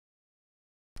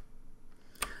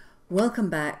Welcome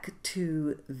back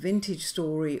to Vintage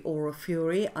Story Aura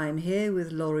Fury. I'm here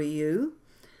with LauriU.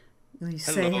 You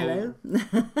say hello.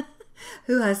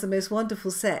 Who has the most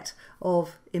wonderful set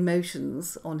of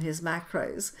emotions on his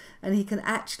macros, and he can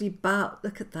actually bow.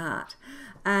 Look at that.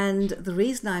 And the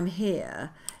reason I'm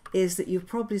here is that you've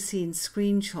probably seen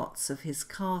screenshots of his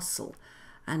castle,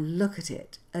 and look at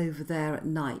it over there at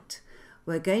night.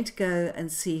 We're going to go and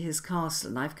see his castle,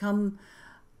 and I've come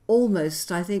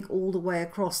almost, I think, all the way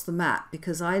across the map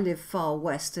because I live far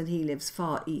west and he lives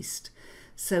far east.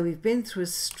 So we've been through a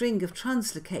string of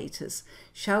translocators.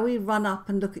 Shall we run up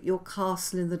and look at your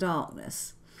castle in the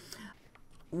darkness?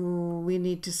 Ooh, we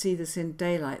need to see this in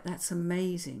daylight. That's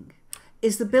amazing.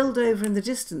 Is the build over in the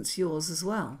distance yours as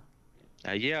well?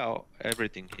 Yeah,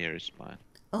 everything here is mine.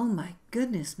 Oh my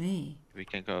goodness me. We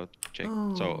can go check.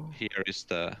 Oh. So here is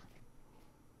the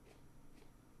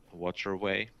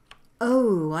waterway.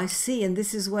 Oh, I see. And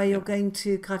this is where you're going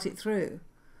to cut it through?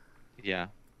 Yeah.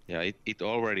 Yeah, it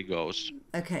already goes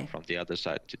from the other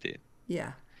side to the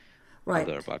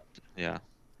other, but yeah.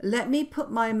 Let me put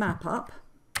my map up.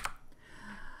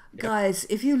 Guys,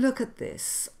 if you look at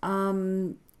this,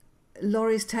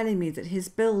 Lauri's telling me that his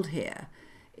build here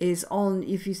is on,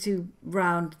 if you see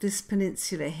round this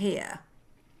peninsula here.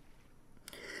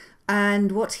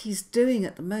 And what he's doing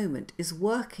at the moment is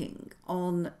working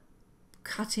on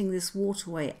cutting this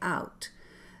waterway out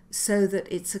so that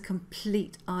it's a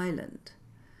complete island.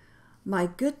 My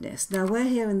goodness, now we're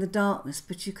here in the darkness,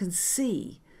 but you can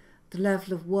see the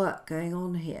level of work going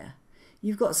on here.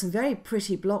 You've got some very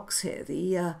pretty blocks here,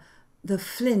 the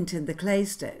flint and the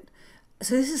claystone.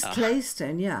 So this is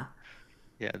claystone, yeah?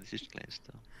 Yeah, this is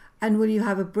claystone. And will you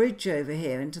have a bridge over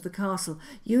here into the castle?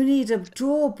 You need a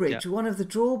drawbridge, one of the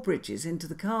drawbridges into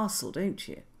the castle, don't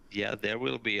you? Yeah, there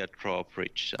will be a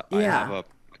drawbridge.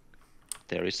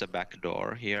 There is a back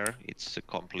door here. It's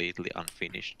completely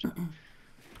unfinished.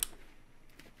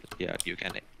 Yeah, you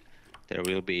can. There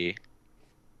will be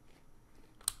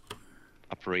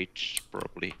a bridge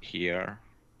probably here.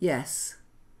 Yes.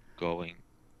 Going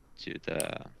to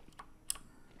the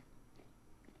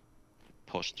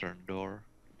postern door.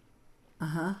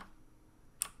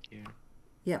 Here.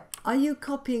 Yep. Are you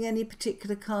copying any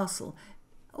particular castle,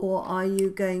 or are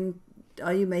you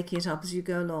making it up as you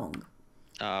go along?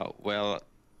 Well,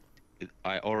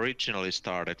 I originally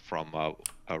started from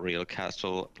a real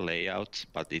castle layout,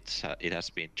 but it has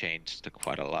been changed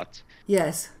quite a lot.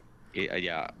 Yes.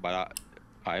 Yeah, but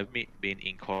I've been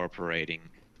incorporating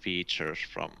features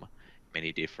from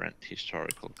many different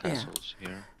historical castles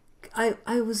here.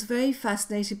 I was very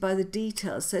fascinated by the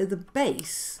details. So the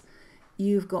base,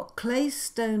 you've got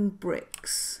claystone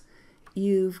bricks,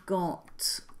 you've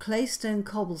got claystone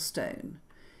cobblestone,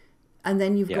 and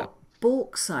then you've got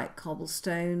bauxite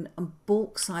cobblestone and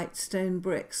bauxite stone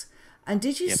bricks. And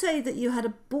did you say that you had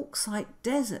a bauxite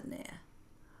desert near?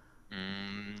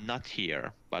 Not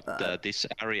here, but this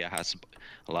area has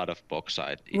a lot of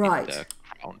bauxite in the ground.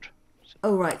 So.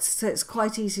 Oh, right. So it's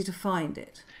quite easy to find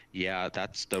it. Yeah,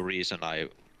 that's the reason I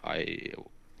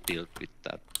built with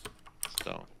that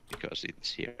stone, because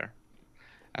it's here,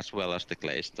 as well as the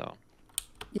claystone.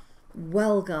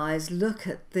 Well, guys, look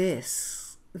at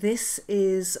this. This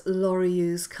is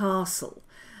LauriU's castle,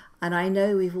 and I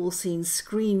know we've all seen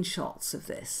screenshots of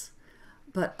this,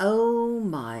 but oh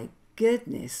my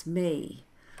goodness me,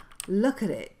 look at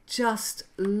it, just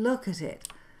look at it.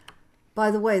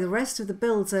 By the way, the rest of the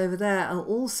builds over there are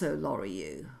also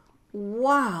LauriU.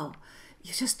 Wow,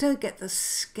 you just don't get the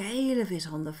scale of it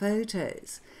on the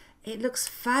photos. It looks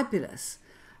fabulous.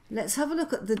 Let's have a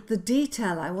look at the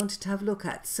detail I wanted to have a look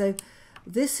at. So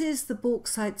this is the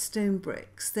bauxite stone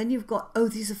bricks. Then you've got, oh,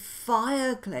 these are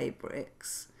fire clay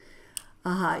bricks.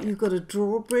 You've got a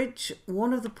drawbridge,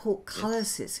 one of the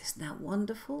portcullises. Isn't that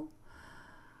wonderful?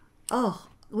 Oh,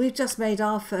 we've just made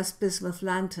our first bismuth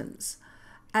lanterns.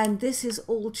 And this is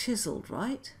all chiseled,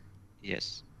 right?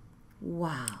 Yes.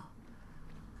 Wow.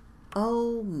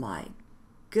 Oh my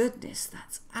goodness,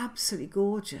 that's absolutely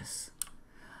gorgeous.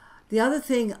 The other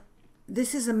thing,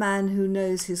 this is a man who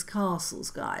knows his castles,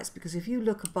 guys, because if you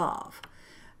look above,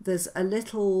 there's a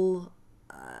little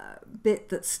bit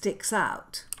that sticks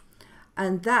out,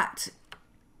 and that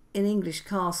in English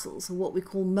castles are what we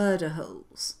call murder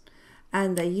holes,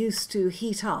 and they used to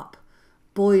heat up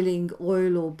boiling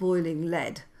oil or boiling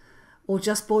lead or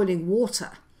just boiling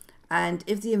water, and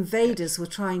if the invaders were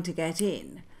trying to get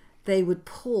in, they would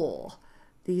pour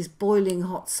these boiling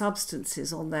hot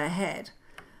substances on their head.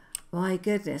 My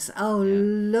goodness. Oh,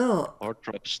 look. Or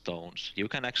drop stones. You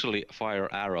can actually fire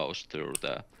arrows through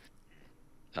the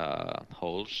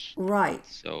holes. Right.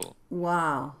 So.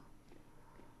 Wow.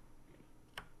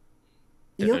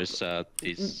 there's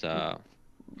these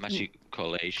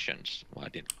machicolations.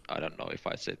 I don't know if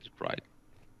I said it right,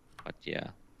 but yeah,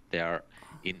 they are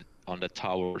on the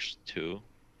towers too.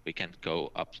 We can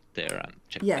go up there and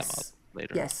check them out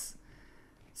later. Yes.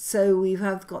 So we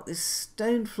have got this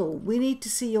stone floor. We need to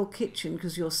see your kitchen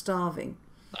because you're starving.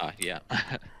 Yeah.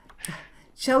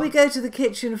 Shall we go to the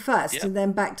kitchen first Yeah. and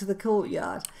then back to the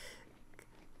courtyard?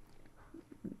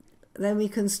 Then we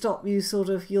can stop you sort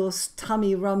of your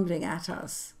tummy rumbling at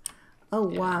us.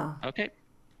 Oh, Yeah. wow. Okay.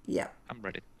 Yep. I'm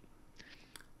ready.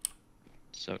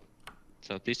 So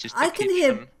this is the I can kitchen.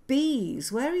 hear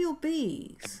bees. Where are your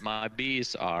bees? My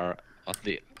bees are on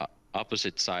the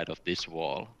opposite side of this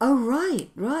wall. Oh, right,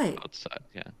 right. Outside,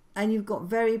 yeah. And you've got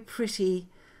very pretty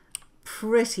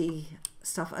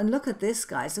stuff. And look at this,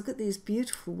 guys. Look at these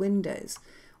beautiful windows,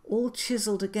 all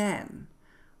chiseled again.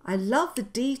 I love the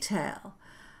detail.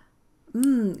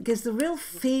 It gives the real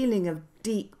feeling of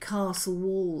deep castle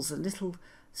walls and little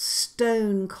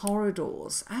stone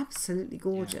corridors. Absolutely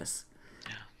gorgeous.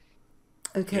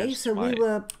 Yeah. Okay, Here's so my we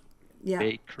were... Yeah.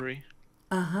 bakery.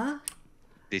 Uh-huh.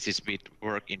 This is bit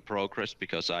work in progress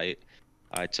because I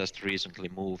just recently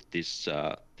moved this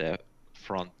the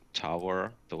front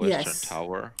tower, the western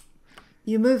tower.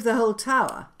 You moved the whole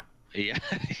tower? Yeah,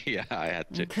 yeah, I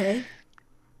had to. Okay.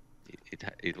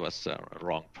 It was a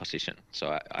wrong position,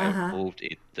 so I moved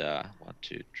it 1,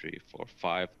 2, 3, 4,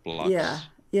 5 blocks.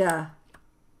 Yeah.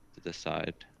 To the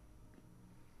side.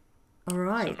 All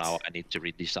right. So now I need to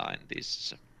redesign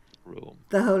this room.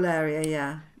 The whole area,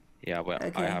 yeah. Yeah, well,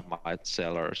 Okay. I have my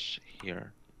cellars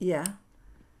here. Yeah.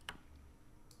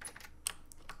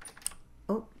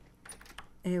 Oh,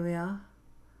 here we are.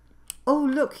 Oh,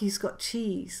 look, he's got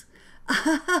cheese.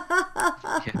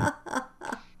 Yeah.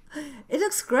 It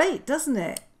looks great, doesn't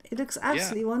it? It looks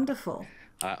absolutely wonderful.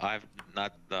 I've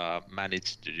not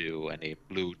managed to do any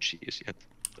blue cheese yet.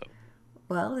 So.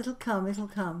 Well, it'll come, it'll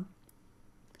come.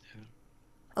 Yeah.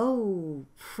 Oh,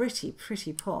 pretty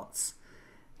pots.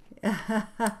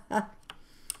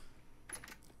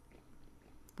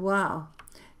 Wow.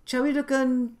 Shall we look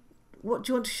on, what do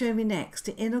you want to show me next?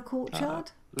 The inner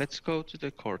courtyard? Let's go to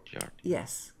the courtyard.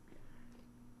 Yes.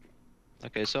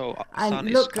 Okay, so And sun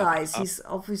look, is coming guys, up. he's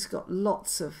obviously got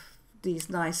lots of these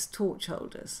nice torch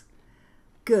holders.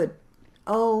 Good.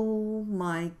 Oh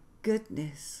my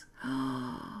goodness.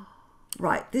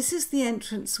 Right, this is the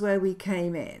entrance where we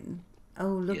came in. Oh,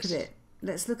 look at it.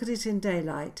 Let's look at it in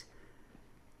daylight.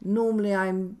 Normally I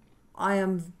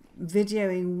am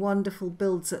videoing wonderful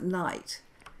builds at night.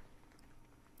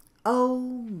 Oh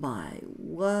my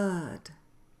word.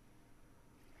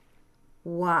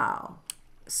 Wow.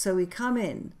 So we come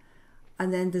in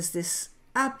and then there's this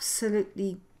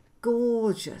absolutely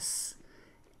gorgeous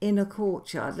inner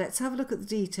courtyard. Let's have a look at the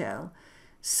detail.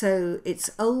 So it's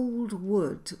old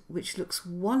wood, which looks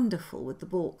wonderful with the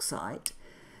bauxite.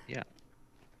 Yeah.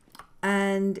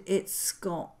 And it's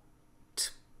got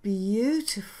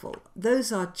beautiful,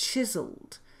 those are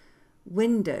chiseled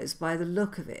windows by the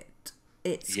look of it.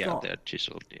 It's got they're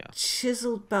chiseled, yeah.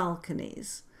 chiseled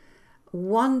balconies,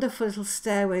 wonderful little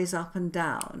stairways up and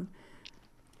down,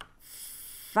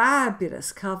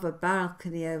 fabulous covered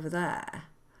balcony over there.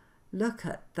 Look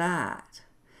at that.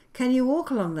 Can you walk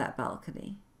along that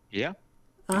balcony? Yeah.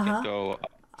 We can go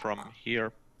up from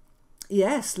here.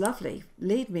 Yes, lovely.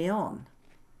 Lead me on.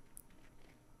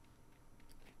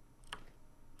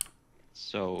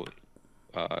 So,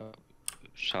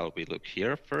 shall we look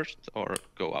here first or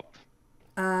go up?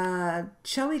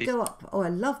 Shall we go up? Oh, I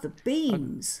love the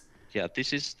beams. Yeah,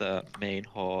 this is the main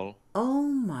hall. Oh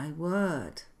my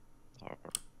word. Or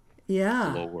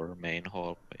Yeah. lower main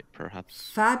hall,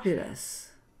 perhaps.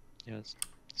 Fabulous. Yes,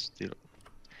 still.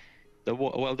 The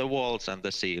walls and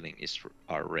the ceiling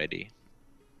are ready.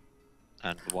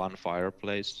 And one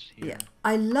fireplace here. Yeah.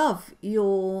 I love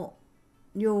your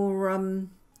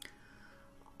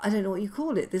I don't know what you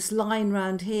call it, this line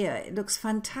round here. It looks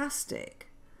fantastic.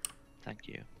 Thank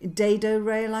you. Dado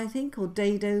rail, I think, or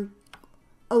dado.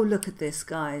 Oh, look at this,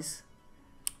 guys.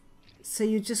 So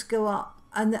you just go up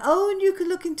and and you can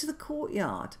look into the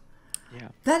courtyard. Yeah.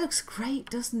 That looks great,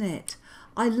 doesn't it?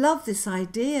 I love this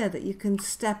idea that you can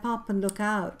step up and look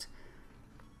out.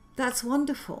 That's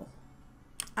wonderful.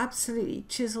 Absolutely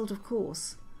chiseled, of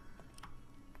course.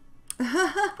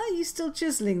 You still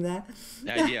chiseling there?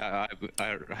 Yeah,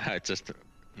 I just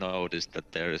noticed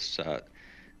that there is.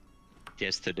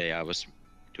 Yesterday I was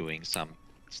doing some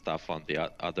stuff on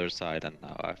the other side, and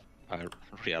now I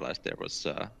realized there was.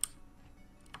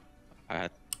 I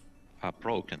had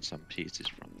broken some pieces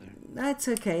from there. That's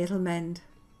okay. It'll mend.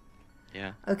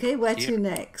 Yeah. Okay, where to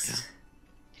next? Yeah.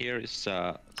 Here is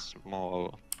a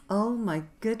small Oh my I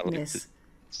like goodness. to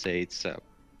say it's a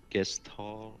guest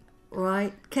hall.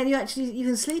 Right. Can you actually, you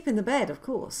can sleep in the bed, of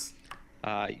course.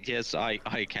 Yes, I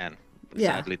can.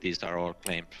 Yeah. Sadly, these are all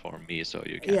claimed for me, so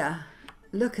you can. Yeah.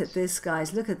 Look at this,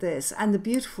 guys. Look at this. And the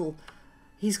beautiful,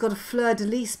 he's got a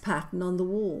fleur-de-lis pattern on the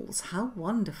walls. How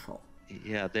wonderful.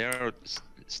 Yeah, they're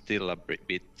still a bit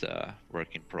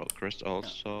work in progress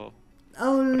also.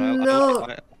 Oh, But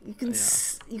look. You can, yeah.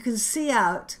 you can see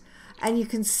out and you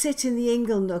can sit in the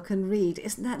ingle nook and read.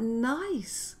 Isn't that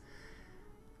nice?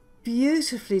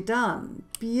 Beautifully done.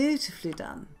 Beautifully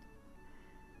done.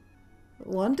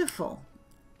 Wonderful.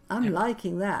 I'm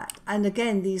liking that. And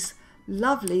again, these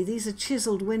lovely, these are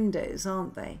chiseled windows,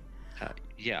 aren't they?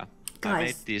 Yeah, Guys, I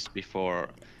made these before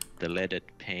the leaded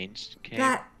paints came.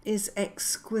 That is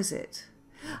exquisite.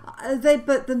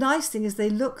 But the nice thing is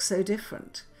they look so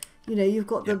different. You know, you've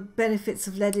got the benefits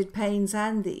of leaded panes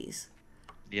and these.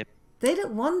 Yep. They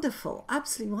look wonderful,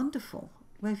 absolutely wonderful.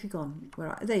 Where have you gone? Where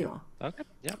are, there you are. Okay.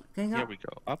 Yeah. Going up. Here we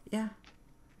go. Up. Yeah.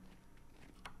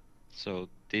 So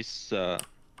this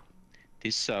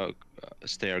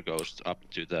stair goes up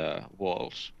to the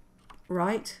walls.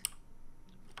 Right.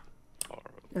 Or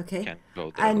Okay. can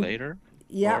go there And- later.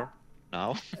 Yeah. Or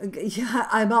now. Yeah,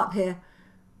 I'm up here.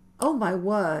 Oh my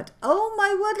word. Oh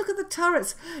my word, look at the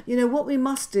turrets. You know, what we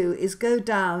must do is go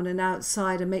down and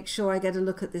outside and make sure I get a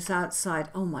look at this outside.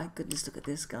 Oh my goodness, look at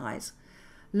this, guys.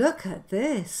 Look at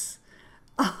this.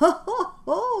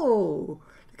 Oh,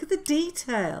 look at the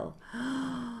detail.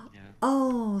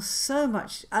 Oh, so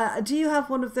much. Do you have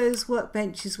one of those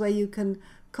workbenches where you can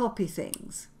copy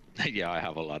things? Yeah, I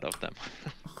have a lot of them.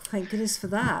 Oh, thank goodness for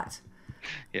that.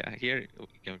 Yeah, here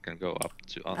you can go up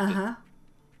to on Uh-huh.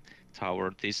 the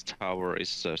tower. This tower is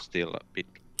still a bit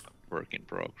work in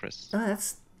progress. Oh,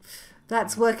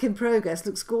 that's work in progress.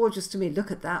 Looks gorgeous to me.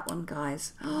 Look at that one,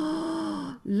 guys.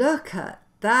 Look at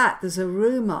that. There's a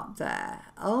room up there.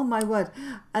 Oh my word.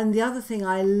 And the other thing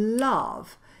I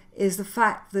love is the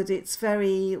fact that it's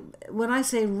very, when I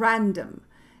say random,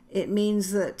 it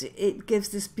means that it gives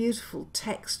this beautiful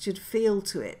textured feel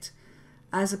to it,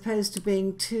 as opposed to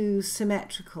being too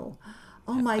symmetrical.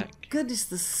 Oh my goodness,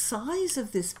 the size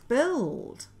of this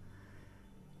build.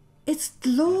 It's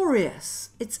glorious.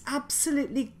 It's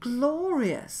absolutely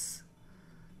glorious.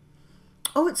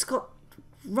 Oh, it's got,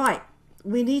 right,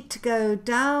 we need to go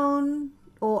down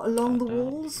or along the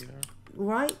walls, here.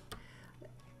 right?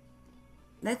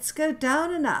 Let's go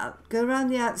down and out, go around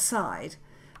the outside,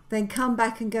 then come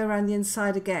back and go around the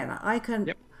inside again.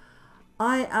 Yep.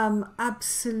 I am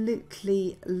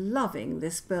absolutely loving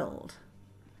this build.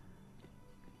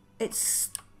 It's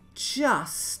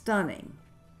just stunning.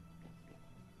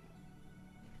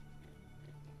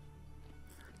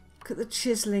 Look at the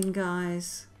chiseling,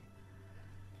 guys.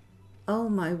 Oh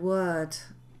my word.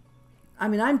 I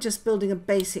mean, I'm just building a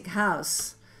basic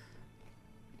house.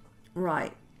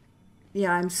 Right.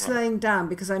 Yeah, I'm slowing down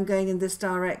because I'm going in this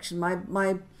direction.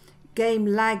 My game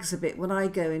lags a bit when I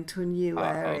go into a new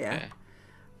area. Okay.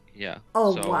 Yeah.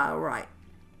 Oh, so, wow, right.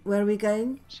 Where are we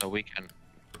going? So you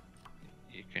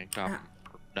can come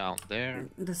down there.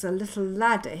 There's a little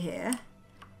ladder here.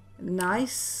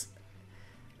 Nice.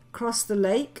 Across the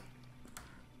lake.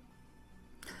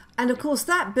 And of course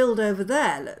that build over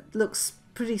there looks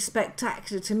pretty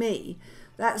spectacular to me.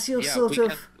 That's your sort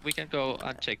of... We can go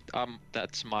and check.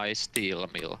 That's my steel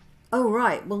mill. Oh,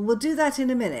 right. Well, we'll do that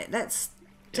in a minute. Let's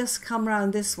just come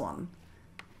round this one.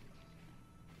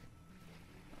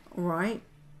 Right.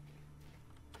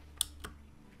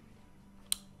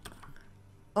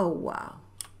 Oh, wow.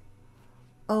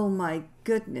 Oh, my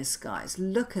goodness, guys.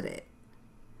 Look at it.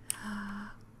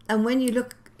 And when you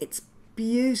look, it's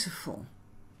beautiful.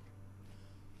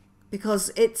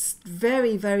 Because it's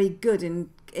very, very good in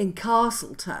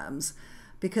castle terms.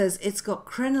 Because it's got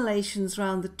crenellations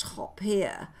around the top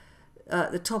here.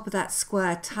 The top of that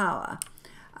square tower.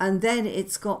 And then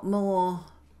it's got more...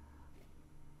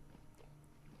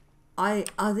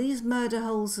 Are these murder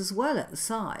holes as well at the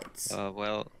sides?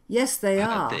 Well... Yes, they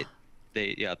are.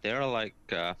 They're like...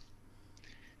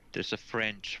 there's a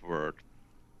French word.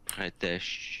 Right there.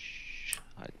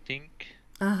 I think.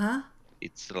 Uh-huh.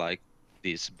 It's like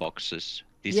these boxes.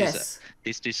 Yes.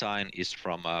 This design is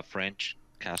from a French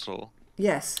castle.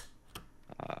 Yes.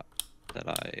 That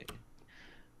I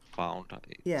found.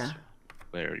 It's a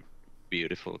very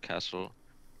beautiful castle.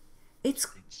 It's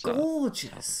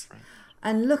gorgeous.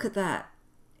 And look at that.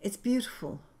 It's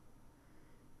beautiful.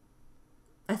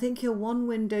 I think you're one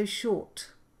window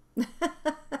short.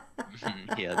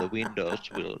 Yeah, the windows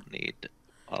will need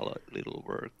a little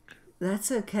work.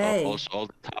 That's okay. Also, all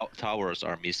the towers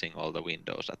are missing all the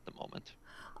windows at the moment.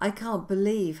 I can't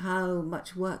believe how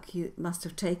much work you must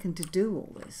have taken to do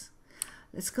all this.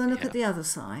 Let's go and look at the other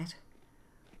side.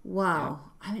 Wow.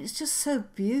 I mean, it's just so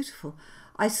beautiful.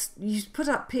 You put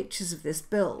up pictures of this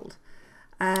build,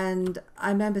 and I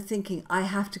remember thinking, I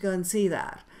have to go and see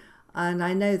that. And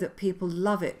I know that people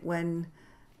love it when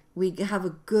we have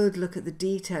a good look at the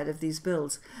detail of these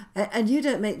builds. And you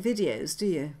don't make videos, do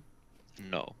you?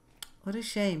 No. What a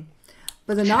shame.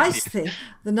 But the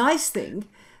nice thing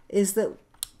is that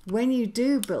when you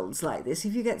do builds like this,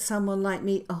 if you get someone like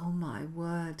me, oh my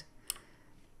word,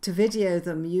 to video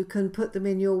them, you can put them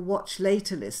in your watch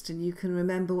later list and you can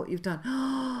remember what you've done.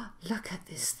 Oh, look at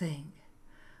this thing.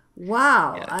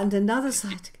 Wow. Yeah. And another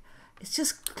side. It's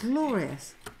just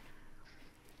glorious.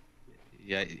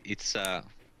 Yeah, it's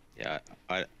yeah,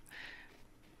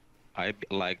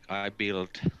 I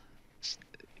build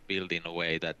in a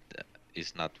way that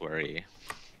is not very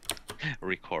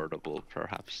recordable,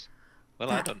 perhaps. Well,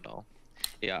 I don't know.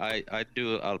 Yeah, I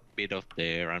do a bit of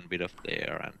there and bit of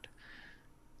there, and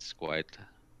it's quite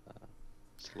a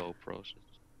slow process.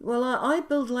 Well, I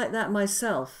build like that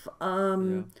myself.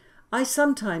 I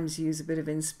sometimes use a bit of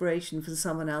inspiration from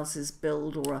someone else's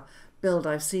build or a build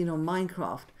I've seen on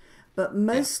Minecraft, but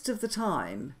most of the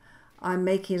time I'm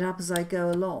making it up as I go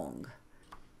along.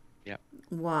 Yeah.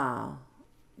 Wow.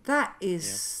 That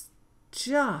is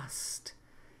just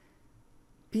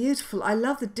beautiful. I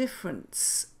love the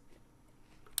difference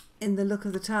in the look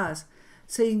of the towers.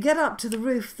 So you can get up to the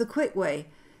roof the quick way.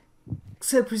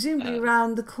 So presumably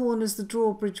around the corners, the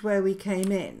drawbridge where we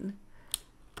came in.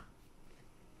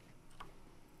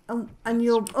 And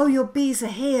your bees are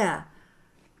here.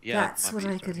 Yeah, that's what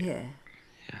I could hear.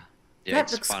 Yeah, that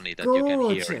it's looks funny that gorgeous. You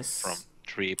can hear it from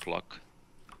 3-block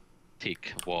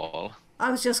thick wall. I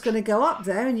was just going to go up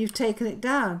there, and you've taken it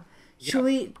down. Shall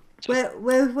we?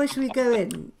 Where should we go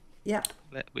in? Yep.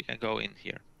 We can go in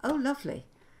here. Oh, lovely.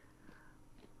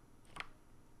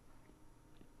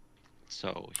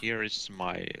 So here is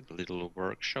my little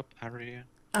workshop area.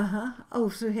 Oh,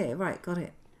 through here, right? Got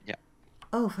it. Yeah.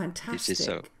 Oh, fantastic. This is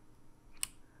a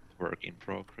work in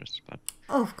progress, but.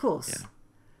 Oh, of course. Yeah.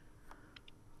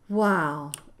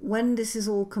 Wow. When this is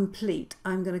all complete,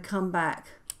 I'm going to come back.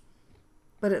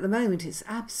 But at the moment, it's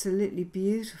absolutely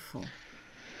beautiful.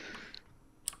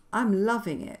 I'm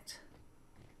loving it.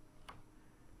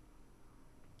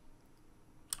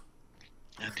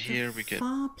 And here we get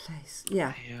fireplace.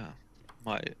 Yeah. Yeah,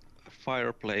 my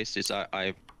fireplace is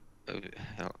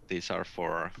these are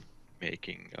for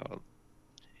making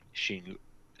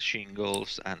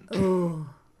shingles and. Oh,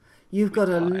 you've got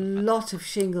a lot of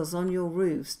shingles on your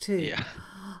roofs too. Yeah.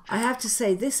 I have to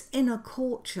say, this inner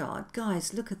courtyard,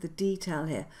 guys, look at the detail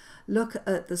here. Look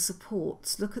at the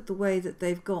supports. Look at the way that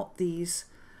they've got these,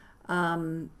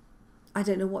 I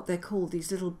don't know what they're called,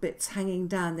 these little bits hanging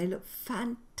down. They look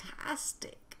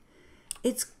fantastic.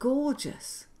 It's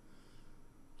gorgeous.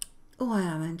 Oh, I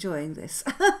am enjoying this.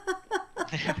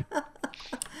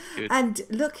 And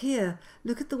look here.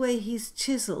 Look at the way he's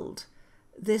chiseled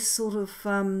this sort of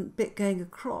bit going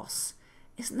across.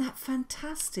 Isn't that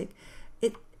fantastic?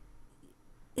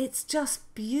 It's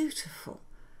just beautiful.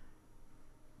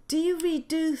 Do you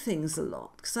redo things a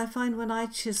lot? Because I find when I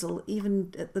chisel,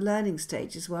 even at the learning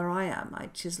stages where I am, I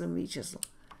chisel and rechisel.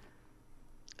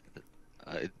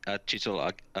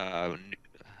 Chisel,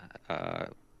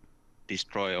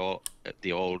 destroy all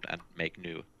the old and make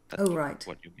new. That's right.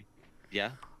 What you mean?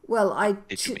 Yeah. Well, I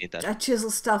chisel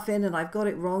stuff in and I've got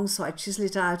it wrong, so I chisel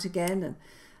it out again, and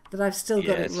then I've still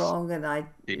got it wrong, and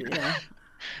you know.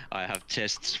 I have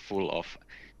chests full of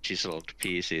chiseled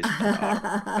pieces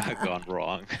that are gone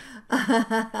wrong.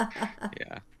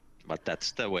 Yeah, but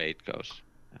that's the way it goes.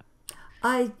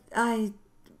 Yeah.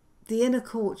 The inner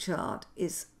courtyard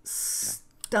is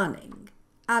stunning,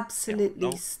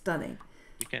 absolutely stunning.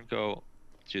 We can go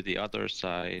to the other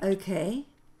side. Okay.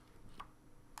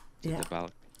 It's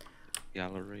about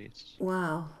galleries.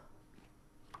 Wow.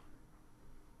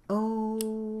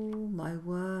 Oh my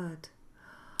word.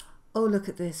 Oh, look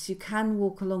at this. You can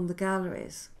walk along the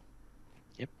galleries.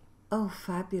 Yep. Oh,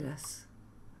 fabulous.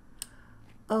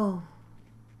 Oh.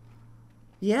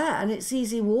 Yeah, and it's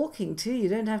easy walking too. You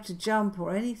don't have to jump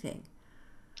or anything.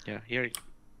 Yeah, here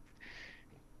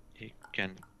you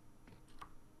can.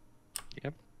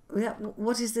 Yep. Yeah,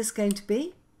 what is this going to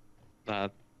be?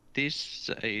 This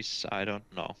is, I don't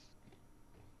know.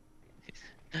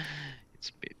 It's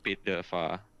a bit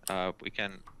of we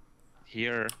can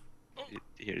here.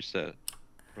 Here's a.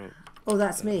 Oh,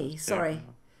 that's me. Sorry,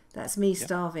 that's me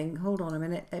starving. Hold on a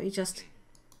minute. Let me just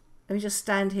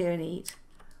stand here and eat,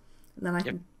 and then I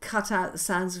can cut out the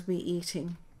sounds of me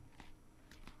eating.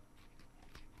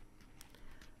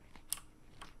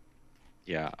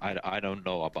 Yeah, I don't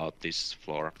know about this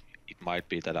floor. It might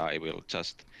be that I will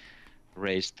just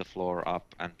raise the floor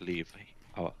up and leave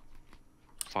a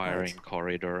firing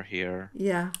corridor here.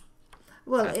 Yeah.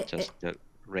 Well, And just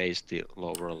raise the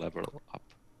lower level up.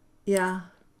 Yeah.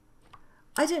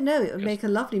 I don't know. It would make a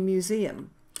lovely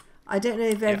museum. I don't know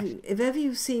if ever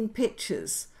you've seen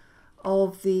pictures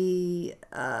of the.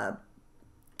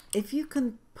 If you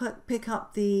can pick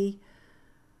up the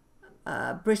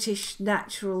British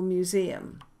Natural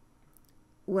Museum,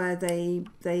 where they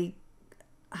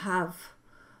have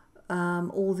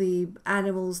all the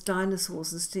animals,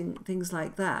 dinosaurs, and things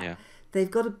like that. Yeah.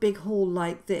 They've got a big hall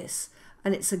like this,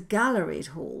 and it's a galleried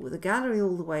hall with a gallery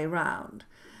all the way around.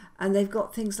 And they've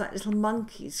got things like little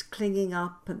monkeys clinging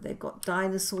up, and they've got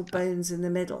dinosaur bones in the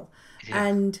middle. Yeah.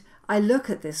 And I look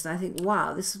at this and I think,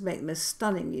 wow, this would make the most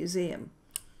stunning museum.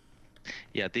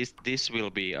 Yeah, this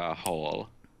will be a hall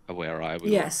where I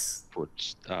will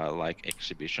put like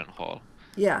exhibition hall.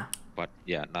 Yeah. But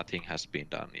yeah, nothing has been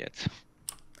done yet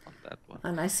on that one.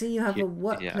 And I see you have a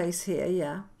workplace here,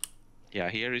 yeah. Yeah,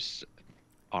 here is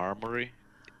armory.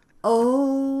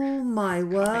 Oh my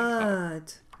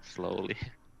word. Slowly.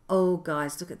 Oh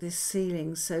guys, look at this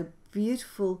ceiling, so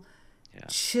beautiful. Yeah.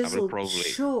 Chiseled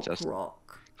chalk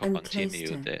rock and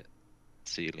continue the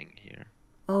ceiling here.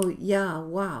 Oh yeah,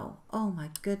 wow. Oh my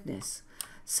goodness.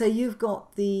 So you've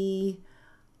got the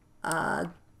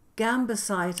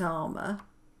Gambasite armor.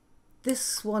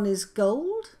 This one is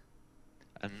gold?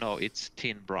 No, it's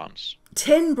tin bronze.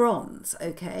 Tin bronze,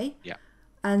 okay. Yeah.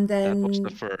 And then that was the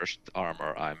first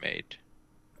armor I made.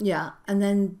 Yeah, and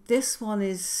then this one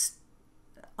is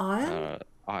iron?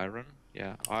 Iron,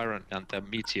 yeah. Iron and the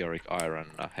meteoric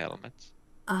iron helmet.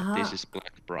 This is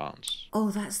black bronze. Oh,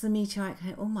 that's the meteoric.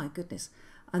 Oh my goodness.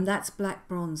 And that's black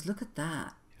bronze. Look at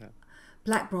that. Yeah.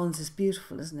 Black bronze is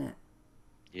beautiful, isn't it?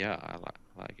 Yeah, I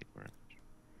like it very much.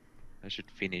 I should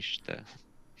finish it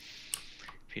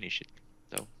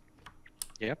though.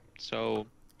 Yep. So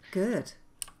good.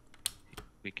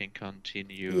 We can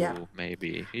continue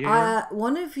maybe here.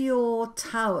 One of your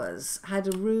towers had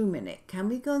a room in it. Can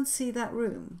we go and see that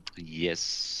room?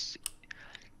 Yes.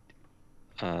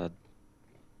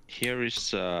 Here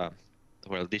is well,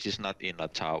 this is not in a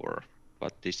tower,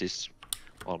 but this is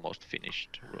almost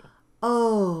finished room.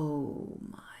 Oh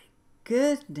my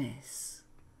goodness.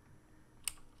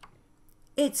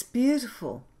 It's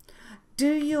beautiful.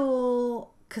 Do your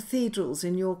cathedrals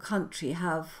in your country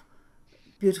have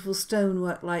beautiful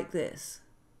stonework like this?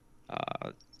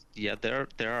 Yeah, there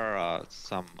are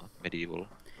some medieval.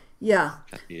 Yeah,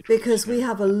 because we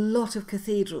have a lot of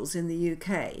cathedrals in the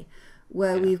UK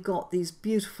where we've got these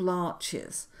beautiful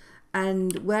arches,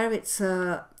 and where it's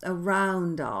a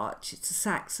round arch, it's a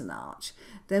Saxon arch.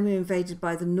 Then we're invaded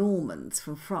by the Normans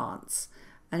from France,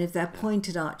 and if they're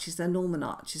pointed arches, they're Norman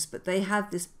arches. But they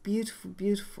have this beautiful,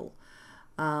 beautiful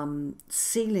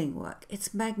ceiling work.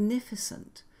 It's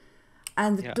magnificent.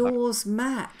 And the doors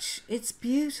match. It's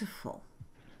beautiful.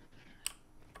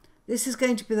 This is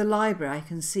going to be the library, I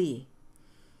can see.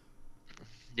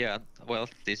 Yeah, well,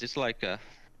 this is like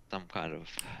some kind of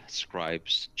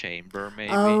scribe's chamber,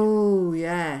 maybe. Oh,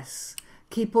 yes.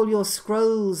 Keep all your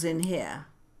scrolls in here.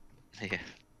 Yeah.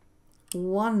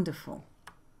 Wonderful.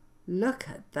 Look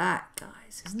at that,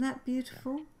 guys. Isn't that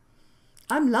beautiful?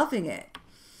 I'm loving it.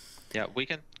 Yeah, we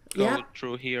can go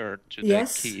through here to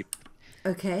the keep.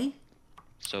 Okay.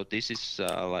 So this is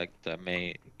like the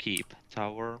main keep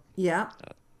tower. Yeah.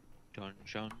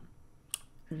 Dungeon.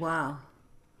 Wow.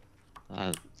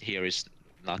 Here is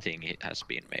nothing has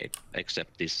been made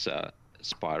except this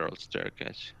spiral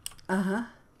staircase.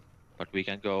 But we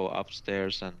can go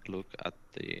upstairs and look at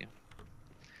the.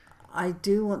 I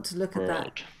do want to look at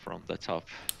that from the top.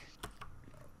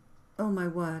 Oh my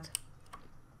word.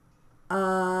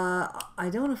 I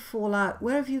don't want to fall out.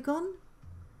 Where have you gone?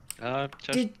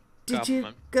 Just did you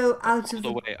go out of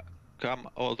the way? Come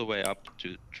all the way up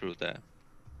through the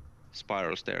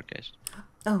spiral staircase.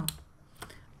 Oh.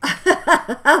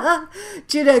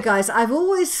 Do you know, guys, I've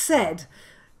always said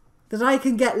that I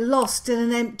can get lost in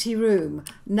an empty room.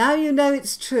 Now you know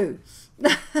it's true.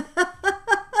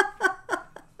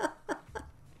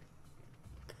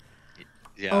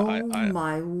 Yeah, oh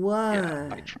my word.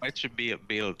 Yeah, I try to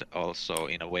build also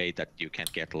in a way that you can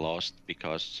get lost,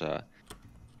 because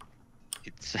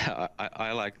it's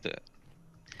I like the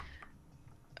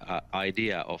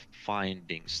idea of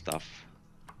finding stuff,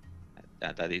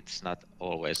 and that it's not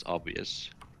always obvious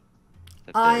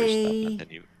that there is stuff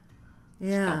that you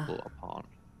stumble upon.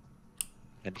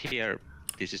 And here,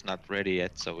 this is not ready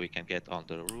yet, so we can get on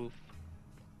the roof.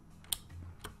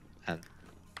 And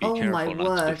be careful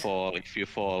not to fall. If you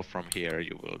fall from here,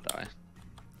 you will die.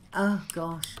 Oh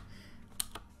gosh.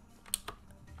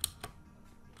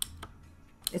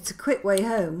 It's a quick way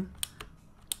home.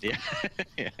 Yeah.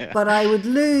 Yeah. But I would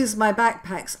lose my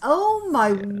backpacks. Oh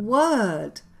my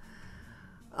word.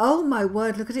 Oh my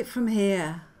word, look at it from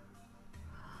here.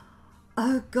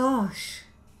 Oh gosh.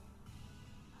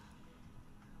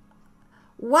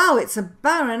 Wow, it's a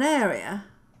barren area.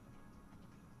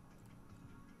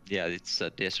 Yeah, it's a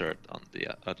desert on the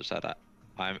other side.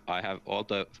 I have all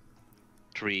the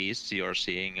trees you're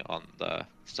seeing on the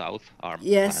south are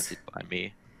planted by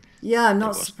me. Yeah, I'm There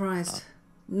not was surprised.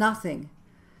 Nothing.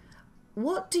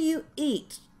 What do you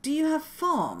eat? Do you have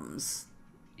farms?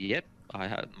 Yep, I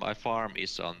have. My farm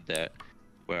is on the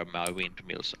where my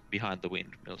windmills, behind the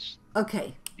windmills.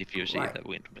 Okay. If you see the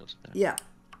windmills there. Yeah.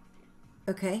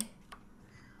 Okay.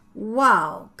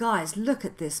 Wow, guys, look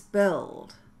at this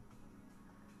build.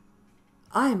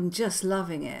 I'm just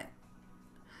loving it.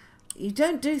 You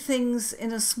don't do things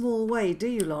in a small way, do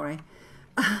you, Laurie?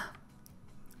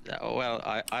 Well,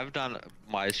 I've done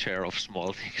my share of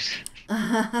small things.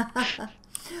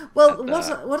 Well,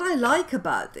 what I like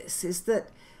about this is that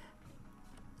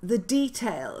the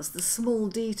details, the small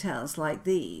details like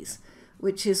these,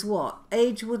 which is what?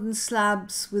 Aged wooden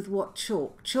slabs with what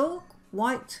chalk? Chalk?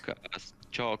 White?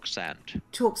 Chalk sand.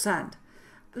 Chalk sand.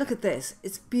 Look at this.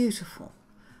 It's beautiful.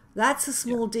 That's a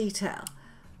small detail,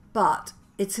 but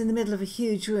it's in the middle of a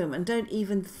huge room, and don't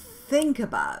even think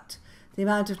about the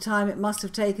amount of time it must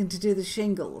have taken to do the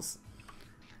shingles.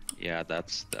 Yeah,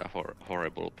 that's the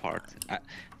horrible part.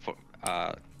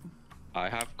 I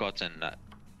have gotten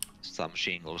some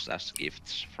shingles as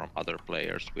gifts from other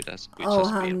players, which has been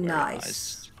very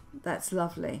nice. That's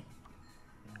lovely.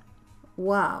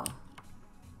 Wow.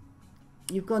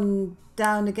 You've gone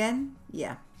down again?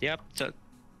 Yeah. Yep, so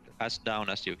as down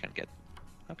as you can get.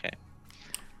 Okay.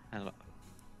 And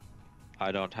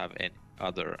I don't have any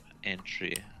other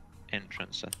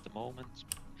entrance at the moment.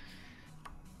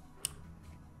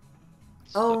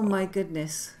 Oh my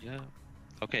goodness. Yeah.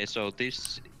 Okay, so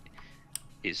this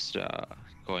is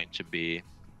going to be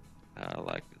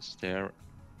like a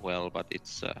stairwell, but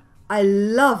it's I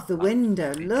love the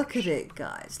window. Look at it,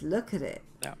 guys. Look at it.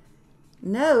 Yeah.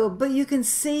 No, but you can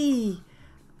see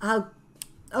how...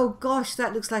 Oh gosh,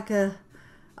 that looks like a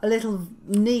little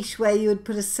niche where you would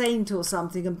put a saint or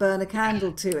something and burn a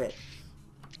candle to it.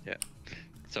 Yeah.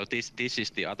 So this is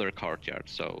the other courtyard.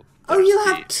 So oh, you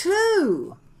have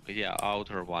two. Yeah,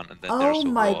 outer one, and then there's a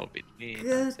wall between. Oh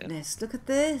my goodness! Look at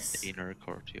this. The inner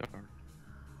courtyard.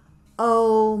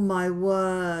 Oh my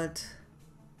word!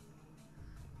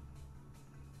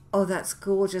 Oh, that's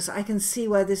gorgeous. I can see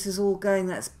where this is all going.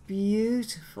 That's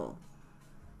beautiful.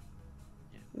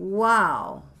 Yeah.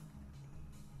 Wow.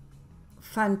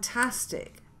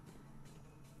 Fantastic.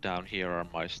 Down here are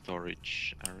my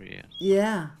storage areas.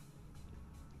 Yeah.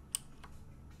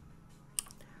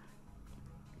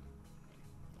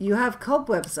 You have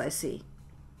cobwebs, I see.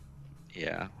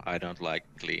 Yeah, I don't like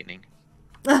cleaning.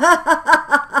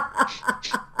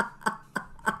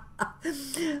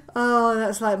 Oh,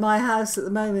 that's like my house at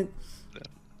the moment. Yeah.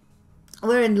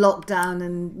 We're in lockdown,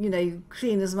 and you know, you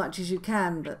clean as much as you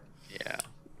can, but yeah.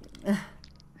 And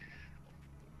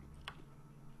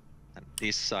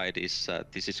this side is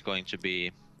this is going to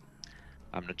be,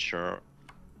 I'm not sure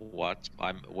what,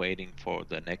 I'm waiting for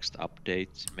the next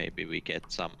update. Maybe we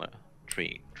get some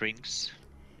drinks.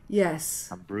 Yes.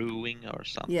 Some brewing or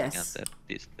something. Yes. And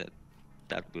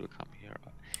that will come here.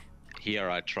 Here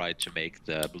I tried to make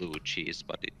the blue cheese,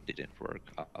 but it didn't work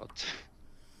out.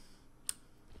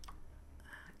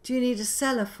 Do you need a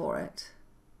cellar for it?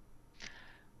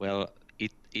 Well,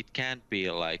 it can't be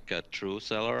like a true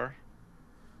cellar,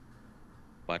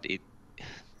 but the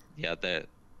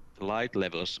light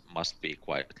levels must be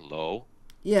quite low.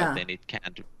 Yeah. But then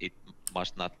it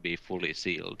must not be fully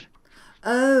sealed.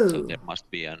 Oh. So there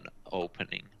must be an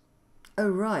opening. Oh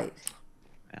right.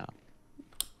 Yeah.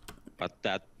 But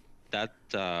that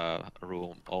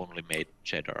room only made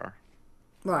cheddar.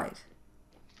 Right.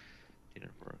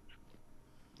 Didn't work.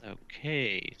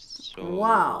 Okay, so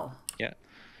wow.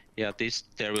 Yeah,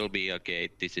 there will be a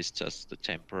gate. This is just a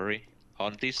temporary.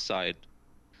 On this side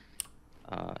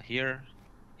here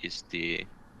is the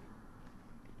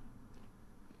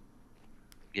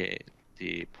gate,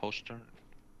 the postern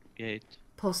gate.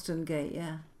 Postern gate,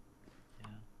 yeah.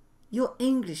 Your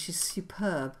English is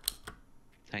superb.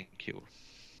 Thank you.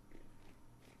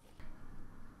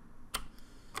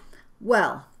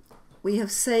 Well, we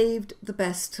have saved the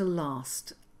best till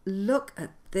last. Look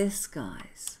at this,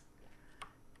 guys.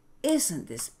 Isn't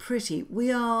this pretty?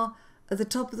 We are at the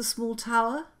top of the small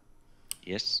tower.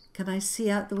 Yes. Can I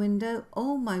see out the window?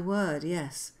 Oh my word,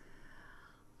 yes.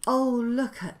 Oh,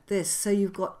 look at this. So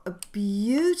you've got a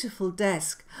beautiful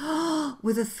desk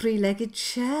with a three-legged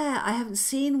chair. I haven't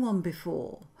seen one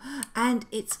before. And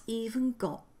it's even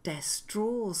got desk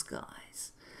drawers,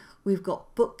 guys. We've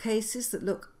got bookcases that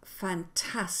look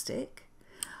fantastic.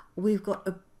 We've got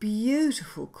a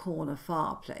beautiful corner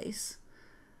fireplace.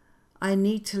 I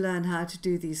need to learn how to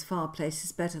do these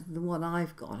fireplaces better than the one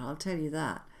I've got, I'll tell you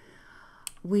that.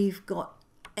 We've got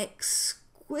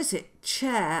exquisite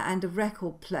chair and a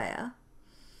record player.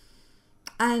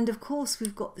 And of course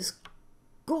we've got this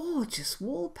gorgeous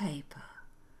wallpaper.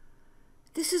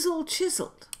 This is all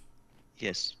chiselled.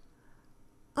 Yes.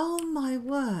 Oh my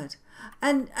word.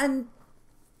 And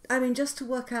I mean, just to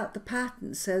work out the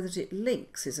pattern so that it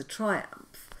links is a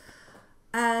triumph.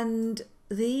 And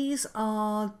these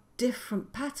are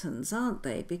different patterns, aren't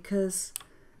they? Because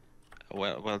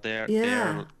well,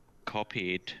 they're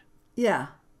copied. Yeah.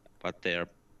 But there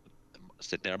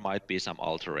might be some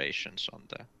alterations on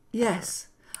the. Yes,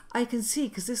 I can see,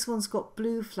 because this one's got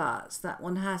blue flowers, that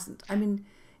one hasn't. I mean,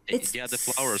 it's the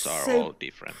flowers are so all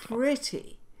different.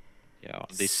 Pretty. Yeah, on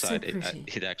this So side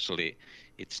pretty.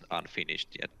 it's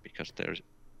unfinished yet because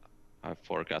I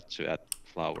forgot to add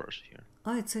flowers here.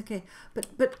 Oh, it's okay.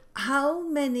 But how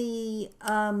many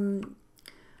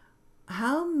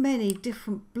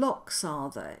different blocks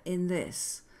are there in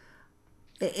this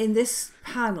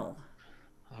panel?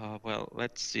 Well,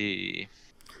 let's see.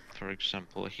 For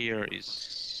example, here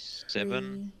is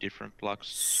 7 different blocks.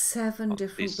 7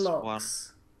 different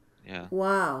blocks. One. Yeah.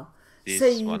 Wow.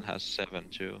 This one has 7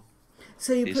 too.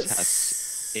 So you this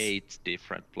has 8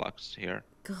 different blocks here.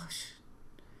 Gosh.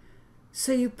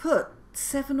 So you put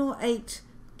 7 or 8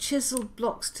 chiseled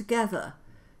blocks together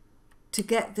to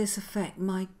get this effect.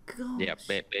 My gosh. Yeah,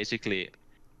 basically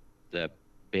the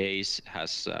base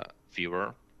has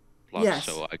fewer blocks, yes.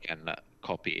 So I can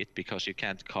copy it, because you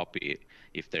can't copy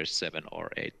if there's 7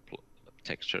 or 8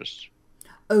 textures.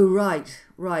 Oh, right,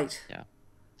 right. Yeah.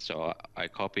 So I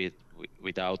copy it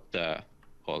without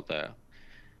all the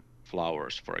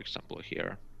flowers, for example,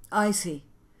 here. I see.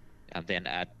 And then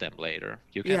add them later.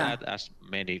 You can add as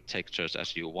many textures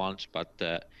as you want, but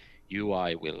the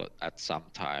UI will at some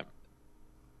time,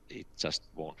 it just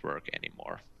won't work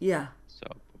anymore. Yeah. So,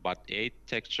 but 8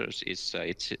 textures is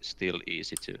it's still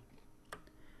easy to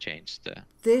change the.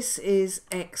 This is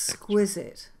exquisite.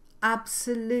 Texture.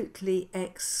 Absolutely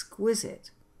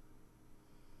exquisite.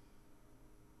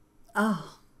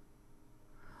 Oh.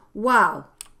 Wow.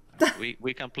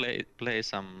 we can play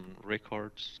some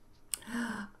records.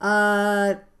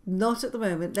 Not at the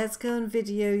moment. Let's go and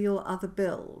video your other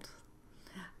build.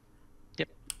 Yep.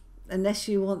 Unless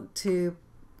you want to.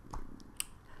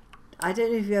 I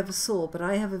don't know if you ever saw, but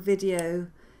I have a video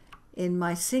in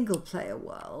my single player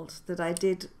world that I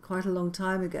did quite a long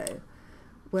time ago,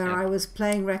 where I was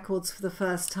playing records for the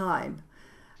first time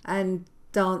and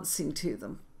dancing to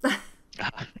them.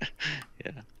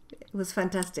 Yeah. It was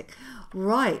fantastic.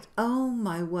 Right. Oh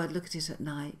my word, look at it at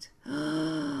night.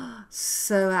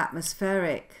 So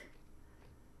atmospheric.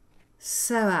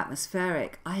 So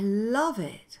atmospheric. I love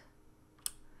it.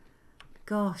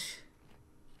 Gosh.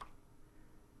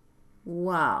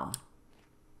 Wow.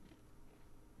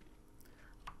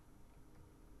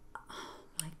 Oh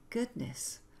my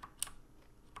goodness.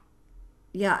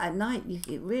 Yeah, at night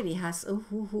it really has.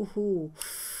 Oh.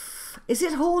 Is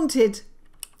it haunted?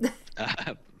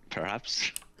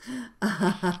 Perhaps.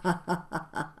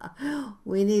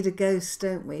 We need a ghost,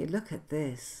 don't we? Look at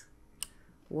this.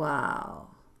 Wow.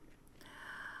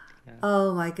 Yeah.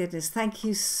 Oh my goodness. Thank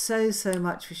you so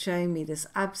much for showing me this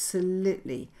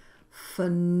absolutely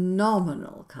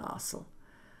phenomenal castle.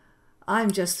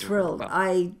 I'm just thrilled.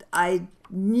 I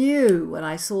knew when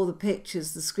I saw the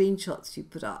pictures, the screenshots you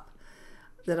put up,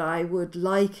 that I would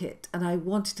like it, and I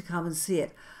wanted to come and see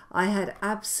it. I had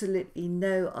absolutely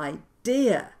no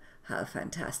idea how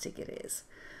fantastic it is.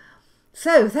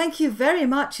 So thank you very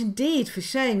much indeed for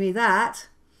showing me that.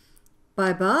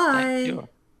 Bye bye. Thank you.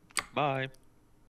 Bye.